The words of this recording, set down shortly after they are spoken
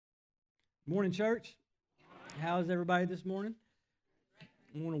Morning, church. How's everybody this morning?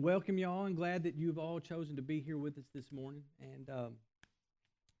 I want to welcome you all and glad that you've all chosen to be here with us this morning. And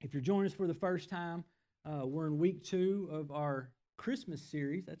if you're joining us for the first time, we're in week 2 of our Christmas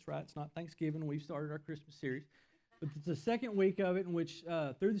series. That's right, it's not Thanksgiving. We've started our Christmas series. But it's the second week of it in which,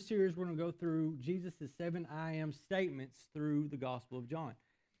 through the series, we're going to go through Jesus' 7 I am statements through the Gospel of John.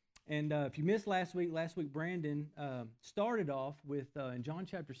 And if you missed last week Brandon started off with, in John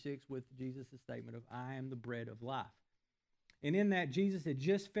chapter 6, with Jesus' statement of, I am the bread of life. And in that, Jesus had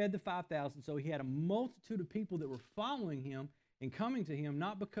just fed the 5,000, so he had a multitude of people that were following him and coming to him,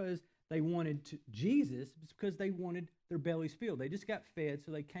 not because they wanted Jesus, but because they wanted their bellies filled. They just got fed,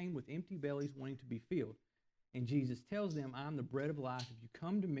 so they came with empty bellies wanting to be filled. And Jesus tells them, I'm the bread of life. If you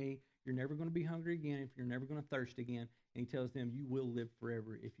come to me, you're never going to be hungry again. If you're never going to thirst again. And he tells them, you will live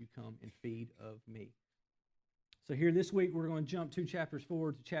forever if you come and feed of me. So here this week, we're going to jump 2 chapters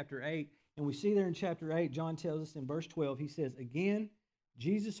forward to chapter 8. And we see there in chapter 8, John tells us in verse 12, he says, Again,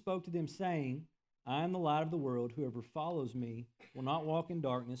 Jesus spoke to them, saying, I am the light of the world. Whoever follows me will not walk in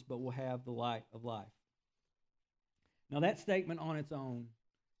darkness, but will have the light of life. Now that statement on its own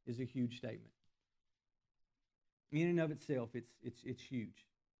is a huge statement. In and of itself, it's huge.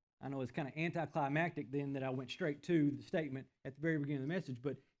 I know it's kind of anticlimactic then that I went straight to the statement at the very beginning of the message,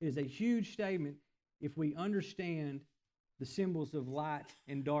 but it is a huge statement if we understand the symbols of light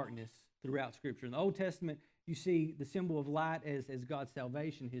and darkness throughout Scripture. In the Old Testament, you see the symbol of light as God's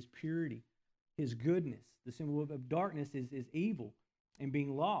salvation, His purity, His goodness. The symbol of darkness is evil and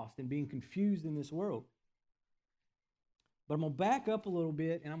being lost and being confused in this world. But I'm going to back up a little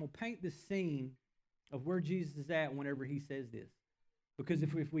bit and I'm going to paint this scene of where Jesus is at whenever he says this. Because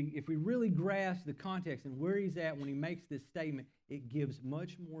if we really grasp the context and where he's at when he makes this statement, it gives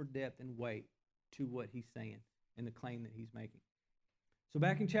much more depth and weight to what he's saying and the claim that he's making. So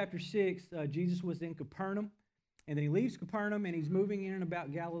back in chapter 6, Jesus was in Capernaum, and then he leaves Capernaum and he's moving in and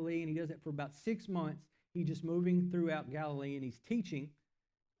about Galilee, and he does that for about 6 months. He's just moving throughout Galilee, and he's teaching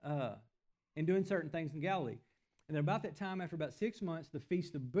and doing certain things in Galilee. And then about that time, after about 6 months, the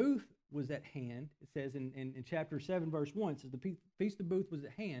Feast of Booth was at hand. It says in chapter 7, verse 1, it says the Feast of Booth was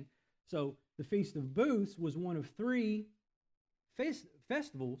at hand. So the Feast of Booths was one of 3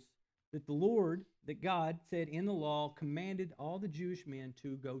 festivals that the Lord, that God said in the law, commanded all the Jewish men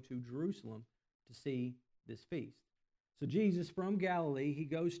to go to Jerusalem to see this feast. So Jesus from Galilee, he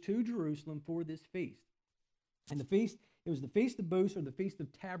goes to Jerusalem for this feast. And the feast, it was the Feast of Booths or the Feast of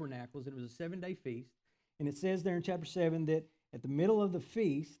Tabernacles, and it was a 7-day feast. And it says there in chapter 7 that at the middle of the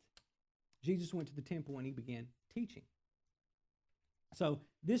feast, Jesus went to the temple and he began teaching. So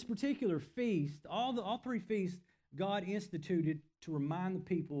this particular feast, all 3 feasts, God instituted to remind the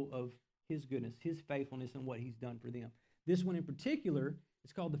people of his goodness, his faithfulness, and what he's done for them. This one in particular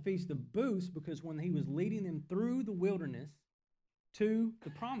is called the Feast of Booths because when he was leading them through the wilderness to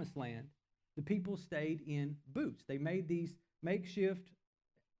the promised land, the people stayed in booths. They made these makeshift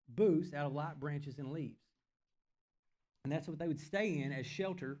booths out of light branches and leaves. And that's what they would stay in as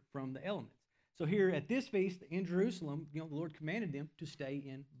shelter from the elements. So here at this feast in Jerusalem, the Lord commanded them to stay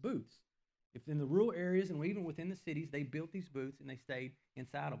in booths. If in the rural areas and even within the cities, they built these booths and they stayed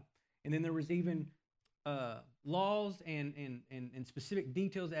inside them. And then there was even laws and specific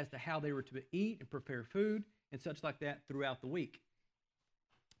details as to how they were to eat and prepare food and such like that throughout the week.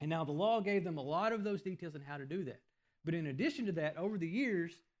 And now the law gave them a lot of those details on how to do that. But in addition to that, over the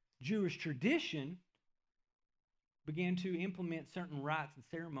years, Jewish tradition began to implement certain rites and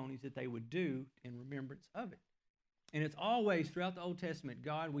ceremonies that they would do in remembrance of it. And it's always, throughout the Old Testament,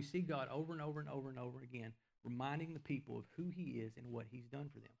 we see God over and over and over and over again reminding the people of who he is and what he's done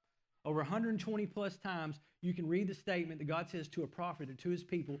for them. Over 120 plus times, you can read the statement that God says to a prophet or to his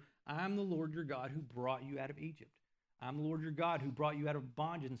people, I am the Lord your God who brought you out of Egypt. I'm the Lord your God who brought you out of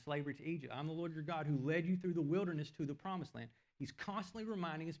bondage and slavery to Egypt. I'm the Lord your God who led you through the wilderness to the promised land. He's constantly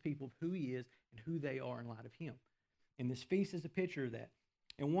reminding his people of who he is and who they are in light of him. And this feast is a picture of that.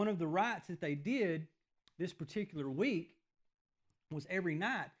 And one of the rites that they did this particular week was every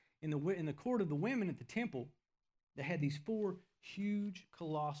night in the court of the women at the temple, they had these 4 huge,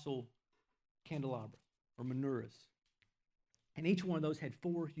 colossal candelabra or menorahs. And each one of those had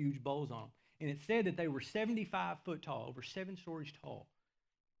 4 huge bowls on them. And it said that they were 75 foot tall, over 7 stories tall.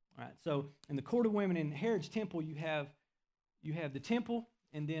 All right, so in the court of women in Herod's temple, you have the temple,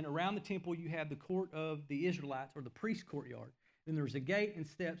 and then around the temple, you have the court of the Israelites, or the priest's courtyard. Then there was a gate and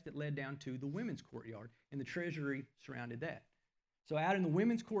steps that led down to the women's courtyard, and the treasury surrounded that. So out in the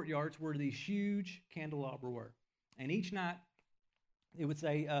women's courtyards where these huge candelabra were. And each night, it would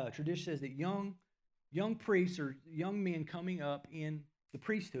say, tradition says that young priests or young men coming up in the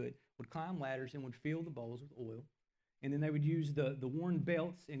priesthood, would climb ladders and would fill the bowls with oil. And then they would use the worn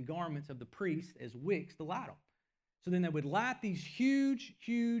belts and garments of the priests as wicks to light them. So then they would light these huge,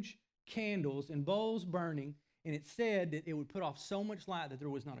 huge candles and bowls burning, and it said that it would put off so much light that there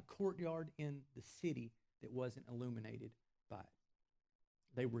was not a courtyard in the city that wasn't illuminated by it.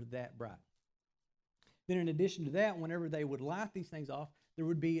 They were that bright. Then in addition to that, whenever they would light these things off, there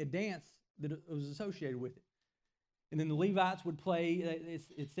would be a dance that was associated with it. And then the Levites would play,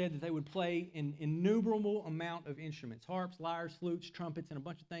 it said that they would play an innumerable amount of instruments, harps, lyres, flutes, trumpets, and a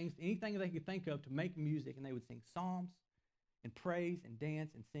bunch of things, anything they could think of to make music. And they would sing psalms and praise and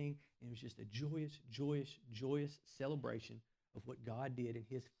dance and sing. And it was just a joyous, joyous, joyous celebration of what God did and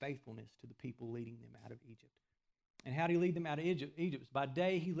his faithfulness to the people leading them out of Egypt. And how did he lead them out of Egypt? By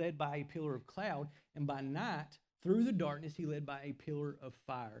day, he led by a pillar of cloud, and by night, through the darkness, he led by a pillar of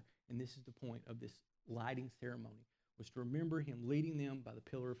fire. And this is the point of this lighting ceremony, was to remember him leading them by the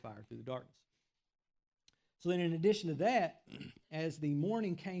pillar of fire through the darkness. So then in addition to that, as the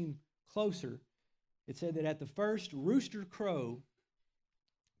morning came closer, it said that at the first rooster crow,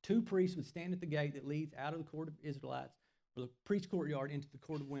 2 priests would stand at the gate that leads out of the court of Israelites, or the priest's courtyard, into the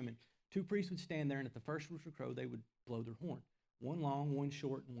court of women. 2 priests would stand there, and at the first rooster crow, they would blow their horn. One long, one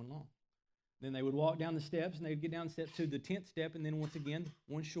short, and one long. Then they would walk down the steps, and they would get down the steps to the 10th step, and then once again,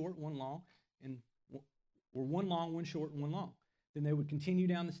 one short, one long, or one long, one short, and one long. Then they would continue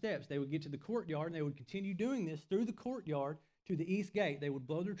down the steps. They would get to the courtyard, and they would continue doing this through the courtyard to the east gate. They would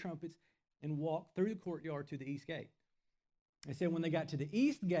blow their trumpets and walk through the courtyard to the east gate. They said when they got to the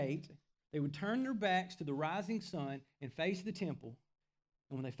east gate, they would turn their backs to the rising sun and face the temple.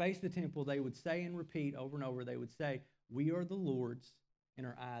 And when they faced the temple, they would say and repeat over and over, they would say, "We are the Lord's, and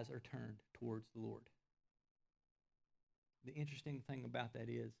our eyes are turned towards the Lord." The interesting thing about that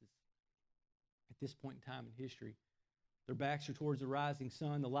is at this point in time in history, their backs are towards the rising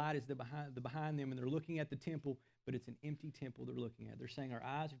sun. The light is behind them, and they're looking at the temple, but it's an empty temple they're looking at. They're saying our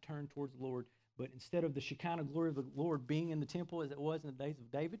eyes are turned towards the Lord, but instead of the Shekinah glory of the Lord being in the temple as it was in the days of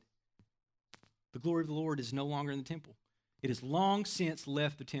David, the glory of the Lord is no longer in the temple. It has long since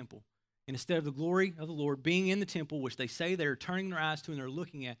left the temple. And instead of the glory of the Lord being in the temple, which they say they're turning their eyes to and they're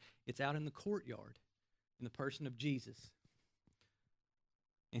looking at, it's out in the courtyard in the person of Jesus.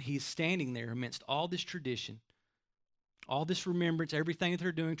 And he's standing there amidst all this tradition, all this remembrance, everything that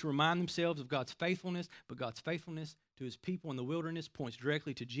they're doing to remind themselves of God's faithfulness, but God's faithfulness to his people in the wilderness points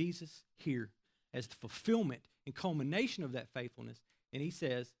directly to Jesus here as the fulfillment and culmination of that faithfulness. And he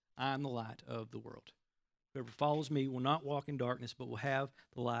says, "I am the light of the world. Whoever follows me will not walk in darkness, but will have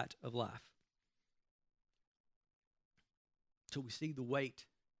the light of life." So we see the weight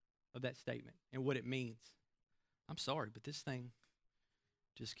of that statement and what it means. I'm sorry, but this thing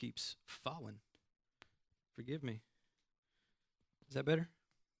just keeps falling. Forgive me. Is that better?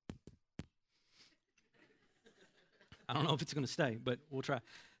 I don't know if it's going to stay, but we'll try.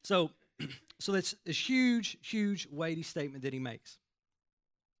 So that's a huge, huge, weighty statement that he makes.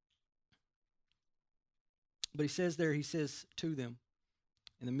 But he says to them,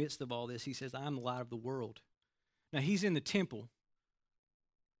 in the midst of all this, he says, "I am the light of the world." Now, he's in the temple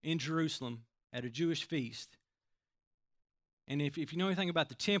in Jerusalem at a Jewish feast. And if you know anything about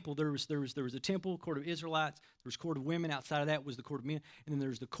the temple, there was a temple, court of Israelites, there was court of women. Outside of that was the court of men. And then there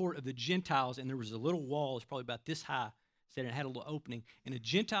was the court of the Gentiles, and there was a little wall. It's probably about this high. Said it had a little opening. And a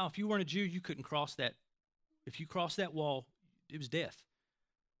Gentile, if you weren't a Jew, you couldn't cross that. If you crossed that wall, it was death.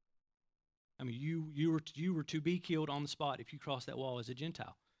 I mean, you were to be killed on the spot if you crossed that wall as a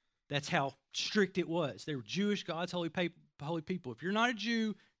Gentile. That's how strict it was. They were Jewish, God's holy people. If you're not a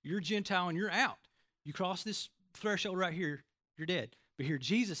Jew, you're a Gentile, and you're out. You cross this threshold right here, you're dead. But here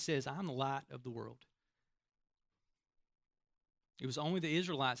Jesus says, "I'm the light of the world." It was only the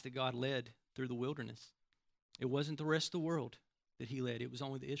Israelites that God led through the wilderness. It wasn't the rest of the world that he led. It was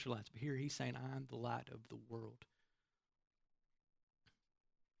only the Israelites. But here he's saying, "I'm the light of the world."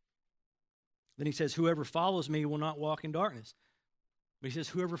 Then he says, "Whoever follows me will not walk in darkness." But he says,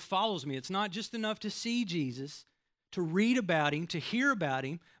 whoever follows me. It's not just enough to see Jesus, to read about him, to hear about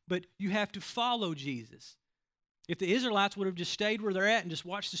him, but you have to follow Jesus. If the Israelites would have just stayed where they're at and just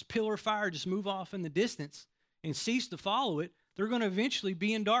watched this pillar of fire just move off in the distance and cease to follow it, they're going to eventually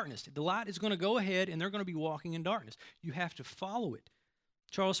be in darkness. The light is going to go ahead and they're going to be walking in darkness. You have to follow it.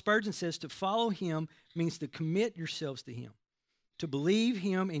 Charles Spurgeon says to follow him means to commit yourselves to him, to believe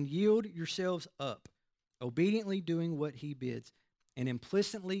him and yield yourselves up, obediently doing what he bids, and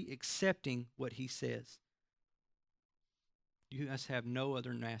implicitly accepting what he says. You must have no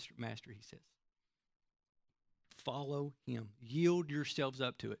other master, he says. Follow him. Yield yourselves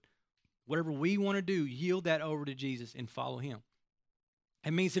up to it. Whatever we want to do, yield that over to Jesus and follow him.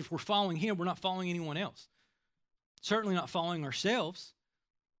 It means that if we're following him, we're not following anyone else. Certainly not following ourselves.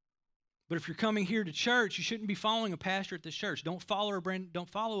 But if you're coming here to church, you shouldn't be following a pastor at this church. Don't follow a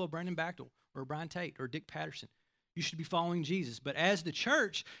Brandon Bachtel or a Brian Tate or Dick Patterson. You should be following Jesus. But as the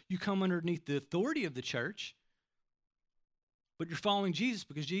church, you come underneath the authority of the church, but you're following Jesus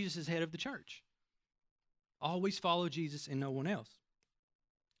because Jesus is head of the church. Always follow Jesus and no one else.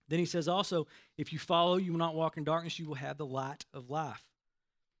 Then he says also, if you follow, you will not walk in darkness, you will have the light of life.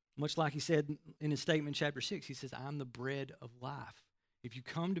 Much like he said in his statement in chapter 6, he says, I'm the bread of life. If you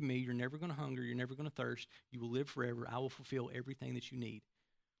come to me, you're never going to hunger, you're never going to thirst, you will live forever. I will fulfill everything that you need.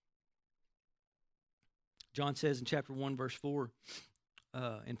 John says in chapter 1, verse 4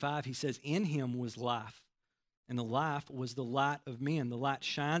 and 5, he says, in him was life, and the life was the light of men. The light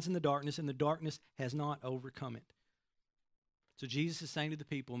shines in the darkness, and the darkness has not overcome it. So Jesus is saying to the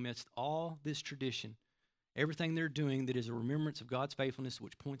people, amidst all this tradition, everything they're doing that is a remembrance of God's faithfulness,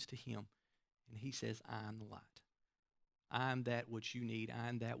 which points to him, and he says, I am the light. I am that which you need. I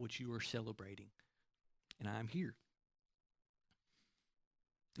am that which you are celebrating, and I am here.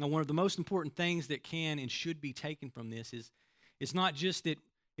 Now, one of the most important things that can and should be taken from this is it's not just that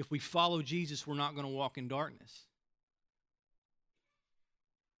if we follow Jesus, we're not going to walk in darkness.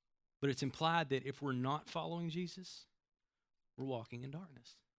 But it's implied that if we're not following Jesus, we're walking in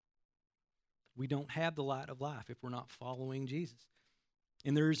darkness. We don't have the light of life if we're not following Jesus.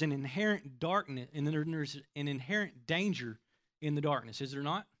 And there's an inherent darkness, and then there's an inherent danger in the darkness, is there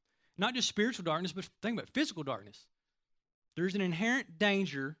not? Not just spiritual darkness, but think about physical darkness. There's an inherent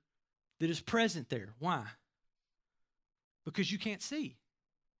danger that is present there. Why? Because you can't see.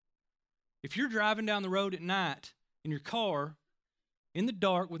 If you're driving down the road at night in your car in the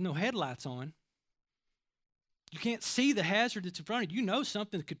dark with no headlights on, you can't see the hazard that's in front of you. You know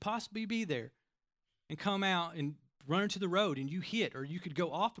something could possibly be there and come out and run into the road and you hit, or you could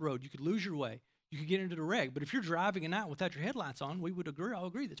go off the road. You could lose your way. You could get into the wreck. But if you're driving at night without your headlights on, we would agree. I'll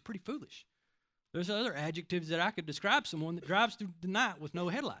agree that's pretty foolish. There's other adjectives that I could describe someone that drives through the night with no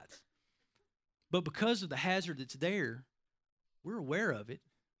headlights. But because of the hazard that's there, we're aware of it,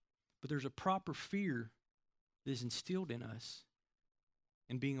 but there's a proper fear that is instilled in us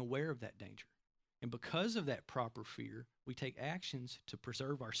in being aware of that danger. And because of that proper fear, we take actions to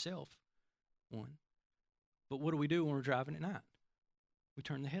preserve ourselves, one. But what do we do when we're driving at night? We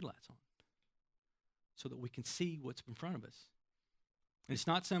turn the headlights on so that we can see what's in front of us. And it's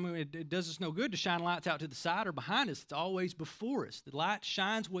not something, it does us no good to shine lights out to the side or behind us. It's always before us. The light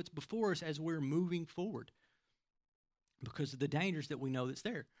shines what's before us as we're moving forward because of the dangers that we know that's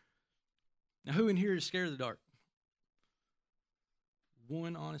there. Now, who in here is scared of the dark?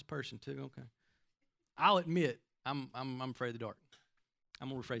 One honest person, too. Okay. I'll admit I'm afraid of the dark. I'm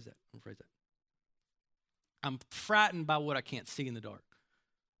going to rephrase that. I'm frightened by what I can't see in the dark.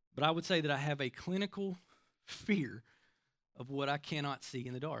 But I would say that I have a clinical fear of what I cannot see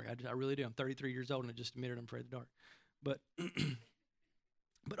in the dark. I really do. I'm 33 years old and I just admitted I'm afraid of the dark. But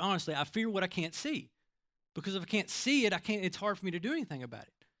but honestly, I fear what I can't see. Because if I can't see it, it's hard for me to do anything about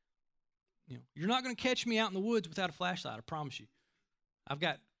it. You know, you're not going to catch me out in the woods without a flashlight, I promise you. I've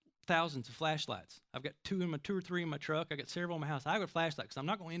got thousands of flashlights. I've got two or three in my truck. I got several in my house. I've got a flashlight because I'm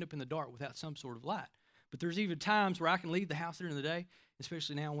not going to end up in the dark without some sort of light. But there's even times where I can leave the house during the day,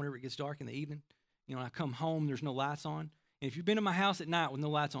 especially now whenever it gets dark in the evening. You know, I come home, there's no lights on. And if you've been in my house at night with no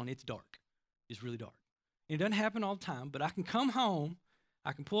lights on, it's dark. It's really dark. And it doesn't happen all the time, but I can come home,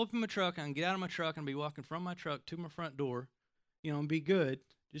 I can pull up in my truck, I can get out of my truck and be walking from my truck to my front door, you know, and be good.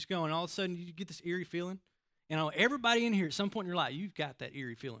 Just going, all of a sudden you get this eerie feeling. And everybody in here at some point in your life, you've got that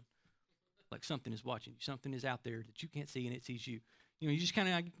eerie feeling. Like something is watching you. Something is out there that you can't see and it sees you. You know, you just kind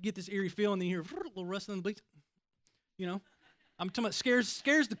of get this eerie feeling, and then you hear a little rustling in the bleach. You know, I'm talking about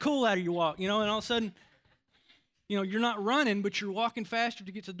scares the cool out of your walk, you know, and all of a sudden, you know, you're not running, but you're walking faster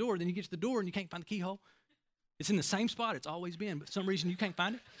to get to the door. Then you get to the door and you can't find the keyhole. It's in the same spot it's always been, but for some reason you can't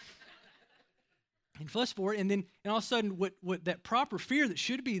find it. And fuss for it, and all of a sudden, what that proper fear that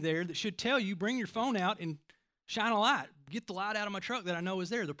should be there, that should tell you, bring your phone out and shine a light. Get the light out of my truck that I know is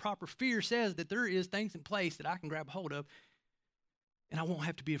there. The proper fear says that there is things in place that I can grab a hold of, and I won't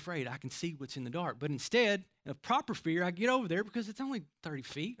have to be afraid. I can see what's in the dark. But instead of proper fear, I get over there because it's only 30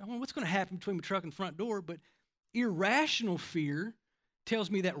 feet. I wonder what's going to happen between my truck and front door. But irrational fear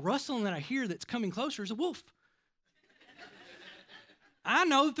tells me that rustling that I hear that's coming closer is a wolf. I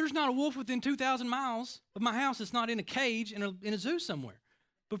know that there's not a wolf within 2,000 miles of my house that's not in a cage in a zoo somewhere.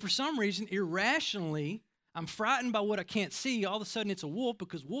 But for some reason, irrationally, I'm frightened by what I can't see. All of a sudden, it's a wolf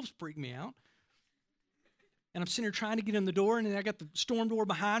because wolves freak me out. And I'm sitting here trying to get in the door, and then I got the storm door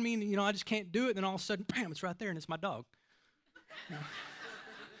behind me, and, you know, I just can't do it. And then all of a sudden, bam, it's right there, and it's my dog. You know?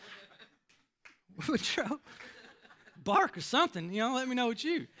 Bark or something, let me know it's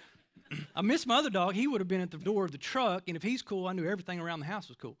you. I miss my other dog. He would have been at the door of the truck, and if he's cool, I knew everything around the house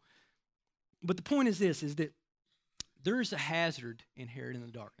was cool. But the point is this, is that there is a hazard inherent in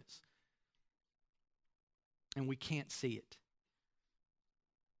the darkness, and we can't see it.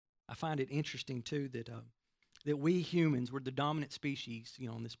 I find it interesting, too, that we humans, we're the dominant species,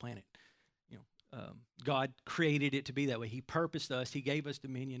 on this planet. God created it to be that way. He purposed us. He gave us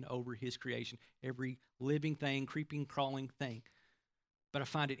dominion over his creation, every living thing, creeping, crawling thing. But I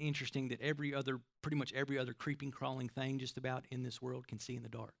find it interesting that pretty much every other creeping, crawling thing just about in this world can see in the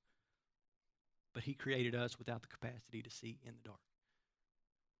dark. But he created us without the capacity to see in the dark.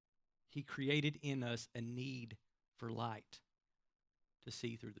 He created in us a need for light to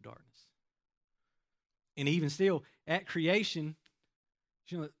see through the darkness. And even still, at creation,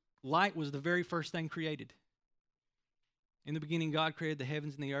 light was the very first thing created. In the beginning, God created the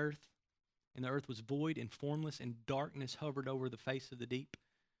heavens and the earth was void and formless, and darkness hovered over the face of the deep.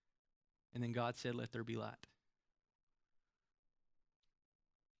 And then God said, "Let there be light."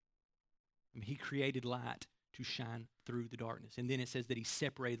 He created light to shine through the darkness. And then it says that he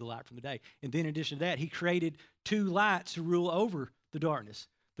separated the light from the day. And then in addition to that, he created two lights to rule over the darkness.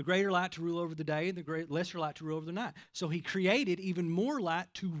 The greater light to rule over the day and the lesser light to rule over the night. So he created even more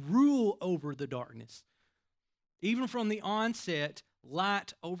light to rule over the darkness. Even from the onset,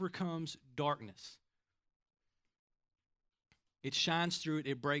 light overcomes darkness. It shines through it,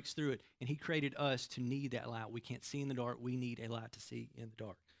 it breaks through it, and he created us to need that light. We can't see in the dark, we need a light to see in the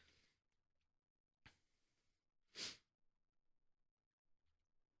dark.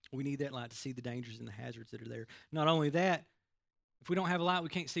 We need that light to see the dangers and the hazards that are there. Not only that, if we don't have a light, we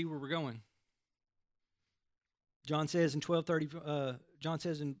can't see where we're going. John says in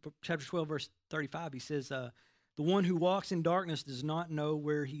chapter 12, verse 35, he says, the one who walks in darkness does not know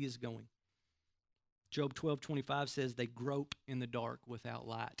where he is going. Job 12:25 says they grope in the dark without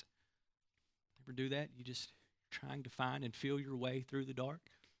light. Ever do that? You just trying to find and feel your way through the dark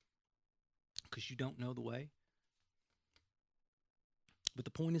because you don't know the way. But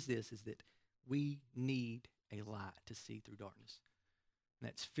the point is this, is that we need a light to see through darkness. And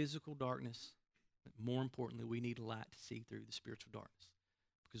that's physical darkness. But more importantly, we need a light to see through the spiritual darkness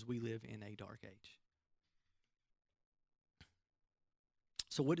because we live in a dark age.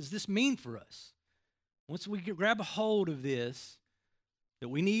 So what does this mean for us? Once we grab a hold of this, that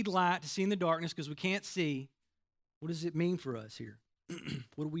we need light to see in the darkness because we can't see, what does it mean for us here?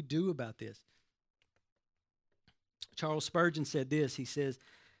 What do we do about this? Charles Spurgeon said this. He says,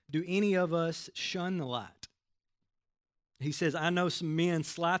 "Do any of us shun the light?" He says, "I know some men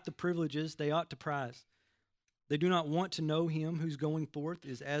slight the privileges they ought to prize. They do not want to know him whose going forth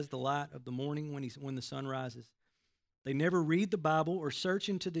is as the light of the morning when the sun rises. They never read the Bible or search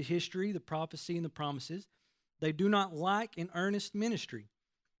into the history, the prophecy, and the promises. They do not like an earnest ministry.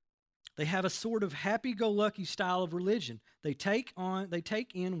 They have a sort of happy-go-lucky style of religion. They take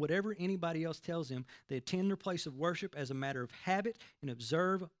in whatever anybody else tells them. They attend their place of worship as a matter of habit and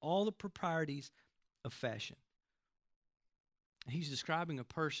observe all the proprieties of fashion." And he's describing a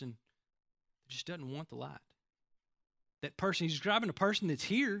person that just doesn't want the light. That person, he's describing a person that's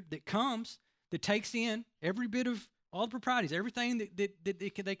here, that comes, that takes in every bit of all the proprieties, everything that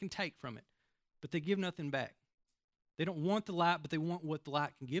they can take from it, but they give nothing back. They don't want the light, but they want what the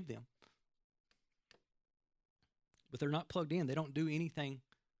light can give them. But they're not plugged in. They don't do anything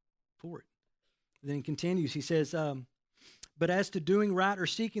for it. Then he continues. He says, "But as to doing right or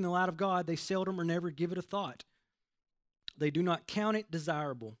seeking the light of God, they seldom or never give it a thought. They do not count it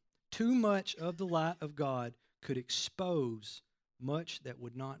desirable. Too much of the light of God could expose much that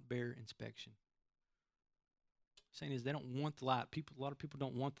would not bear inspection." Saying is they don't want the light. A lot of people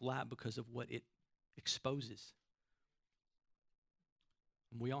don't want the light because of what it exposes.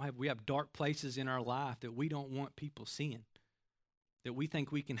 And we have dark places in our life that we don't want people seeing, that we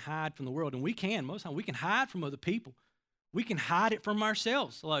think we can hide from the world. And we can. Most of the time we can hide from other people. We can hide it from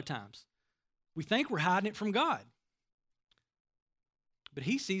ourselves a lot of times. We think we're hiding it from God. But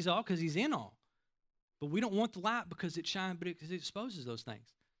he sees all because he's in all. But we don't want the light because it shines, but it exposes those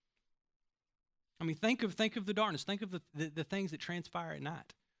things. I mean, think of the darkness. Think of the things that transpire at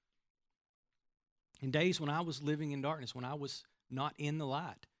night. In days when I was living in darkness, when I was not in the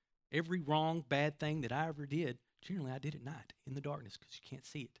light, every wrong, bad thing that I ever did, generally I did at night in the darkness because you can't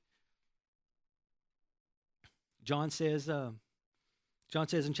see it. John says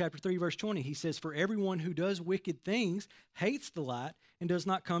in chapter 3, verse 20, he says, "For everyone who does wicked things hates the light and does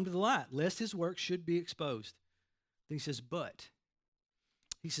not come to the light, lest his work should be exposed." Then he says,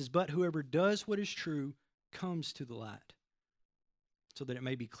 but whoever does what is true comes to the light, so that it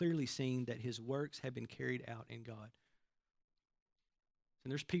may be clearly seen that his works have been carried out in God.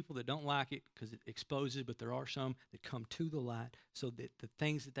 And there's people that don't like it because it exposes, but there are some that come to the light so that the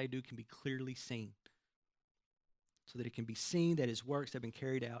things that they do can be clearly seen, so that it can be seen that his works have been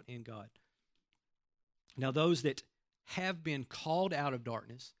carried out in God. Now, those that have been called out of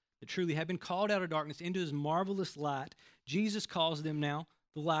darkness, that truly have been called out of darkness into his marvelous light, Jesus calls them now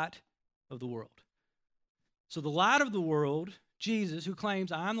the light of the world. So the light of the world, Jesus, who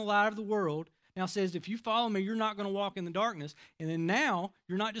claims, I'm the light of the world, now says, if you follow me, you're not going to walk in the darkness. And then now,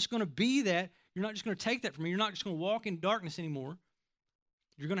 you're not just going to be that. You're not just going to take that from me. You're not just going to walk in darkness anymore.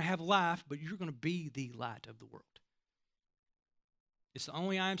 You're going to have life, but you're going to be the light of the world. It's the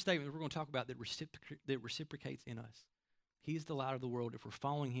only I am statement that we're going to talk about that reciprocates in us. He is the light of the world. If we're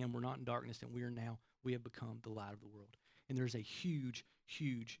following him, we're not in darkness, and we have become the light of the world. And there's a huge,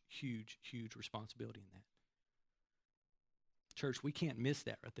 huge, huge, huge responsibility in that. Church, we can't miss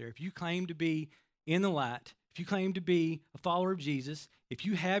that right there. If you claim to be in the light, if you claim to be a follower of Jesus, if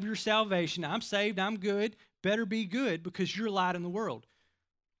you have your salvation, I'm saved, I'm good, better be good because you're light in the world.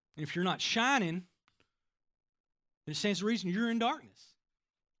 And if you're not shining, then it stands to reason you're in darkness.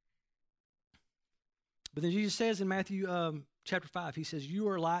 But then Jesus says in Matthew chapter 5, he says, you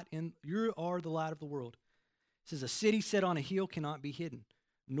are the light of the world. He says, a city set on a hill cannot be hidden,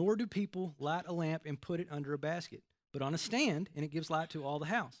 nor do people light a lamp and put it under a basket, but on a stand, and it gives light to all the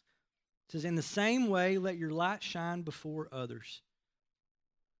house. It says, in the same way, let your light shine before others.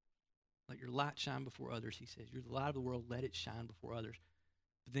 Let your light shine before others, he says. You're the light of the world, let it shine before others.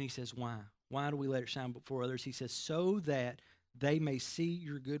 But then he says, why? Why do we let it shine before others? He says, so that they may see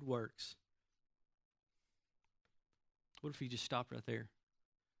your good works. What if he just stopped right there?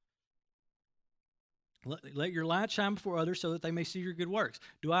 Let your light shine before others so that they may see your good works.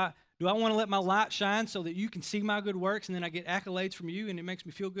 Do I want to let my light shine so that you can see my good works and then I get accolades from you and it makes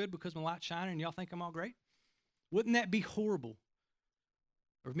me feel good because my light's shining and y'all think I'm all great? Wouldn't that be horrible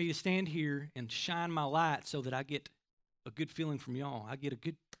for me to stand here and shine my light so that I get a good feeling from y'all? I get a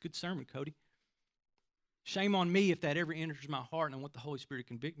good sermon, Cody. Shame on me if that ever enters my heart and I want the Holy Spirit to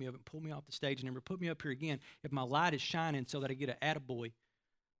convict me of it and pull me off the stage and never put me up here again if my light is shining so that I get an attaboy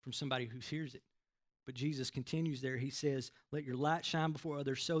from somebody who hears it. But Jesus continues there. He says, let your light shine before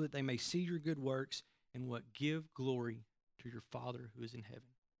others so that they may see your good works and what give glory to your Father who is in heaven.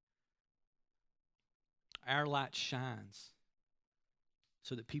 Our light shines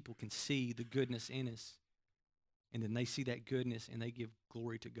so that people can see the goodness in us, and then they see that goodness and they give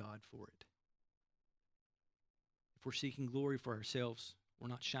glory to God for it. If we're seeking glory for ourselves, we're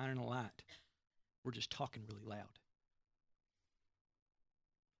not shining a light. We're just talking really loud.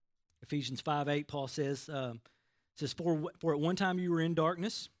 Ephesians 5:8, Paul says, for at one time you were in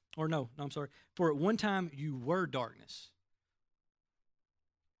darkness, for at one time you were darkness.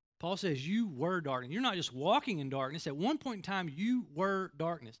 Paul says you were darkness. You're not just walking in darkness. At one point in time, you were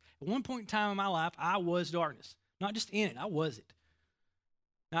darkness. At one point in time in my life, I was darkness. Not just in it, I was it.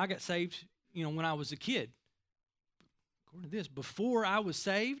 Now, I got saved, when I was a kid. According to this, before I was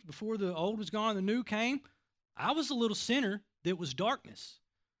saved, before the old was gone and the new came, I was a little sinner that was darkness.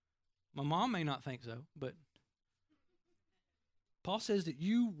 My mom may not think so, but Paul says that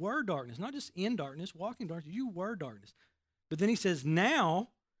you were darkness, not just in darkness, walking in darkness, you were darkness. But then he says, now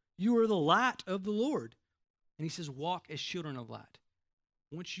you are the light of the Lord. And he says, walk as children of light.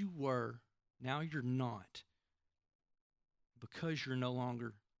 Once you were, now you're not. Because you're no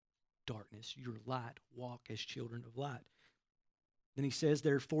longer darkness, you're light, walk as children of light. Then he says,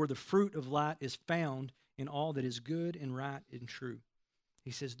 therefore, the fruit of light is found in all that is good and right and true.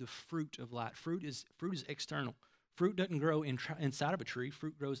 He says the fruit of light. Fruit is external. Fruit doesn't grow inside of a tree.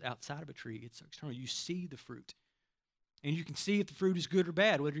 Fruit grows outside of a tree. It's external. You see the fruit. And you can see if the fruit is good or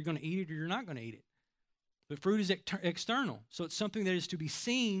bad, whether you're going to eat it or you're not going to eat it. But fruit is external. So it's something that is to be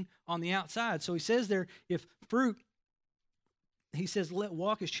seen on the outside. So he says there, if fruit, he says, let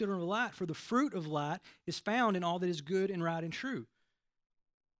walk as children of light, for the fruit of light is found in all that is good and right and true.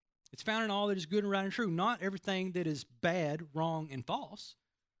 It's found in all that is good and right and true, not everything that is bad, wrong, and false.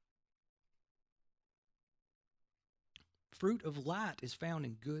 Fruit of light is found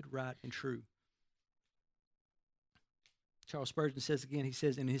in good, right, and true. Charles Spurgeon says again, he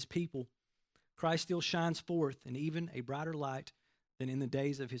says, in his people, Christ still shines forth in even a brighter light than in the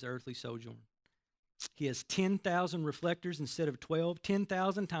days of his earthly sojourn. He has 10,000 reflectors instead of 12.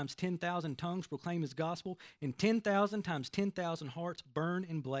 10,000 times 10,000 tongues proclaim his gospel, and 10,000 times 10,000 hearts burn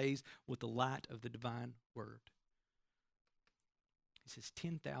and blaze with the light of the divine word. He says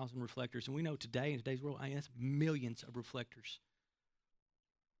 10,000 reflectors. And we know today, in today's world, that's millions of reflectors.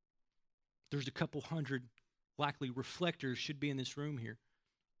 There's a couple hundred likely reflectors should be in this room here.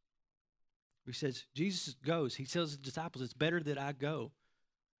 He says, Jesus goes. He tells his disciples, it's better that I go.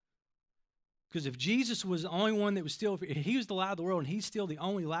 Because if Jesus was the only one that was still, if he was the light of the world and he's still the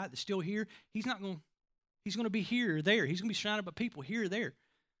only light that's still here, he's going to be here or there. He's going to be surrounded by people here or there.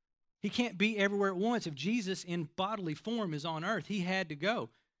 He can't be everywhere at once. If Jesus in bodily form is on earth, he had to go.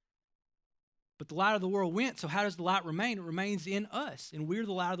 But the light of the world went, so how does the light remain? It remains in us, and we're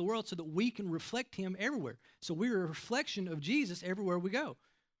the light of the world so that we can reflect him everywhere. So we're a reflection of Jesus everywhere we go.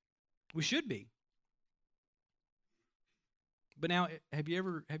 We should be. But now, have you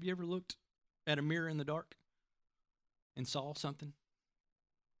ever looked at a mirror in the dark and saw something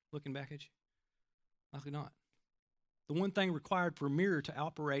looking back at you? Likely not. The one thing required for a mirror to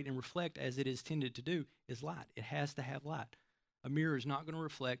operate and reflect as it is tended to do is light. It has to have light. A mirror is not going to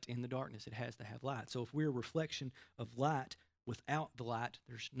reflect in the darkness. It has to have light. So if we're a reflection of light without the light,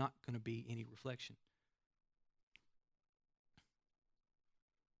 there's not going to be any reflection.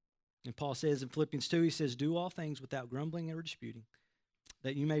 And Paul says in Philippians 2, he says, do all things without grumbling or disputing,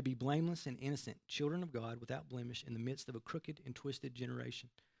 that you may be blameless and innocent, children of God without blemish in the midst of a crooked and twisted generation,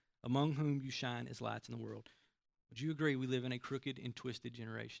 among whom you shine as lights in the world. Would you agree we live in a crooked and twisted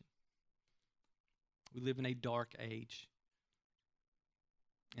generation? We live in a dark age.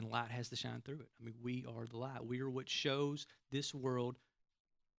 And light has to shine through it. I mean, we are the light. We are what shows this world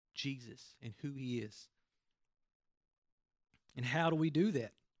Jesus and who he is. And how do we do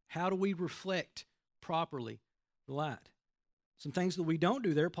that? How do we reflect properly the light? Some things that we don't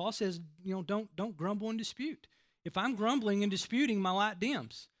do there, Paul says, don't grumble and dispute. If I'm grumbling and disputing, my light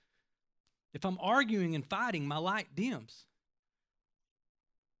dims. If I'm arguing and fighting, my light dims.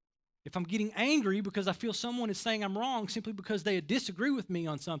 If I'm getting angry because I feel someone is saying I'm wrong simply because they disagree with me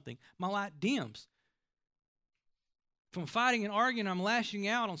on something, my light dims. If I'm fighting and arguing, I'm lashing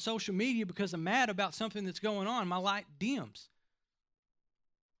out on social media because I'm mad about something that's going on, my light dims.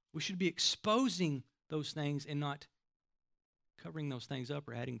 We should be exposing those things and not covering those things up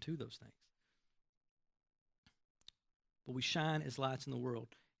or adding to those things. But we shine as lights in the world.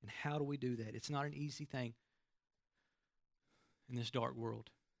 And how do we do that? It's not an easy thing in this dark world.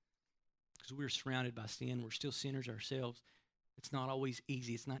 Because we're surrounded by sin. We're still sinners ourselves. It's not always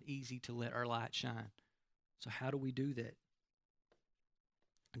easy. It's not easy to let our light shine. So how do we do that?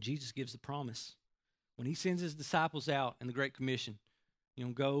 And Jesus gives the promise. When he sends his disciples out in the Great Commission,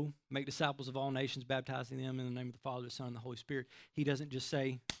 go make disciples of all nations, baptizing them in the name of the Father, the Son, and the Holy Spirit. He doesn't just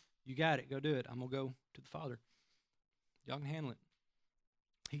say, you got it, go do it. I'm going to go to the Father. Y'all can handle it.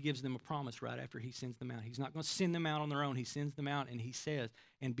 He gives them a promise right after he sends them out. He's not going to send them out on their own. He sends them out and he says,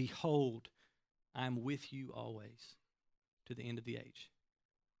 and behold, I am with you always to the end of the age.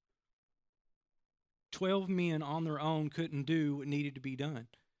 12 men on their own couldn't do what needed to be done.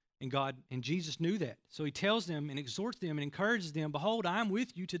 And Jesus knew that. So he tells them and exhorts them and encourages them, behold, I am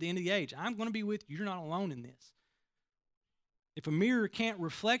with you to the end of the age. I'm going to be with you. You're not alone in this. If a mirror can't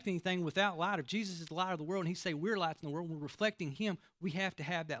reflect anything without light, if Jesus is the light of the world and he say we're lights in the world, we're reflecting him, we have to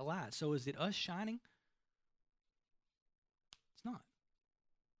have that light. So is it us shining? It's not.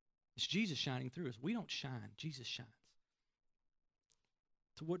 It's Jesus shining through us. We don't shine. Jesus shines.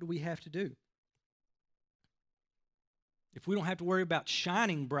 So what do we have to do? If we don't have to worry about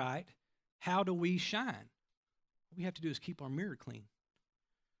shining bright, how do we shine? What we have to do is keep our mirror clean.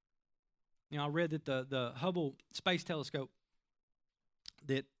 I read that the Hubble Space Telescope,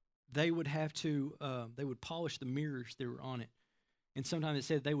 that they would have to, they would polish the mirrors that were on it. And sometimes it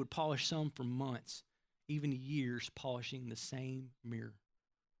said they would polish some for months, even years, polishing the same mirror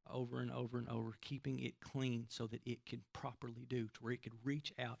over and over and over, keeping it clean so that it could properly do, to where it could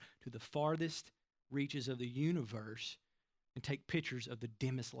reach out to the farthest reaches of the universe and take pictures of the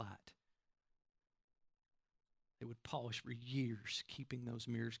dimmest light. They would polish for years, keeping those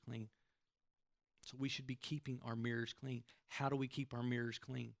mirrors clean. So we should be keeping our mirrors clean. How do we keep our mirrors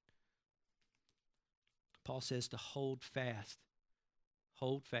clean? Paul says to hold fast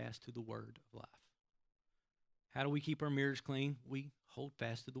to the word of life. How do we keep our mirrors clean? We hold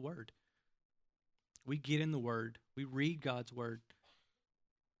fast to the word. We get in the word. We read God's word.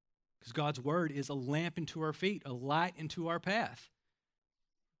 Because God's word is a lamp unto our feet, a light into our path,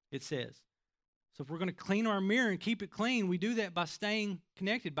 it says. So if we're going to clean our mirror and keep it clean, we do that by staying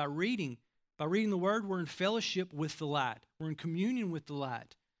connected, by reading. By reading the word, we're in fellowship with the light. We're in communion with the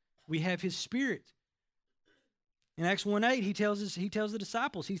light. We have his Spirit. In Acts 1:8, he tells the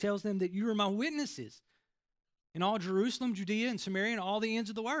disciples, he tells them that you are my witnesses in all Jerusalem, Judea, and Samaria, and all the ends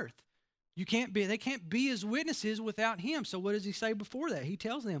of the earth. They can't be his witnesses without him. So what does he say before that? He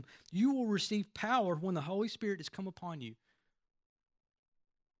tells them, you will receive power when the Holy Spirit has come upon you.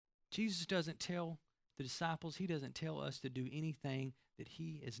 Jesus doesn't tell the disciples, he doesn't tell us to do anything that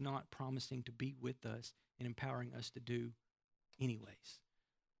he is not promising to be with us and empowering us to do anyways.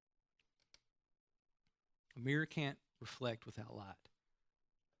 A mirror can't reflect without light.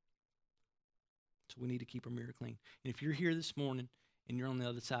 So we need to keep our mirror clean. And if you're here this morning and you're on the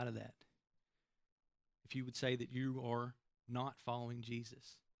other side of that, if you would say that you are not following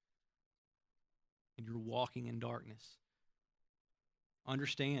Jesus and you're walking in darkness,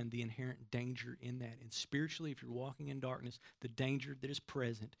 understand the inherent danger in that. And spiritually, if you're walking in darkness, the danger that is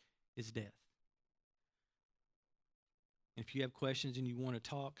present is death. And if you have questions and you want to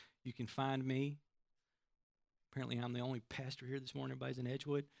talk, you can find me. Apparently, I'm the only pastor here this morning. Everybody's in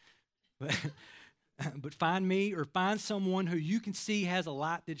Edgewood. But find me or find someone who you can see has a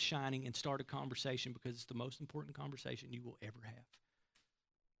light that's shining and start a conversation, because it's the most important conversation you will ever have.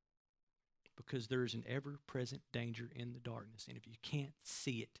 Because there is an ever-present danger in the darkness. And if you can't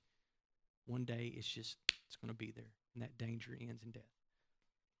see it, one day it's going to be there. And that danger ends in death.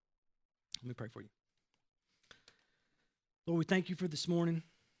 Let me pray for you. Lord, we thank you for this morning.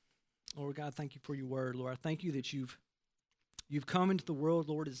 Lord God, thank you for your word. Lord, I thank you that you've come into the world,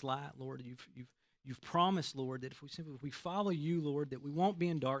 Lord, as light. Lord, you've promised, Lord, that if we follow you, Lord, that we won't be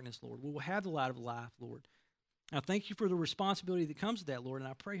in darkness, Lord. We will have the light of life, Lord. And I thank you for the responsibility that comes with that, Lord. And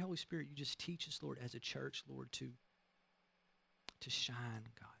I pray, Holy Spirit, you just teach us, Lord, as a church, Lord, to shine,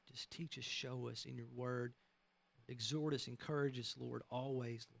 God. Just teach us, show us in your word. Exhort us, encourage us, Lord,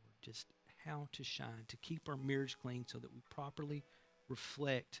 always, Lord, just how to shine, to keep our mirrors clean so that we properly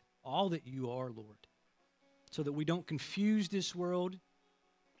reflect all that you are, Lord, so that we don't confuse this world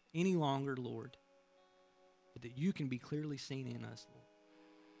any longer, Lord, but that you can be clearly seen in us, Lord.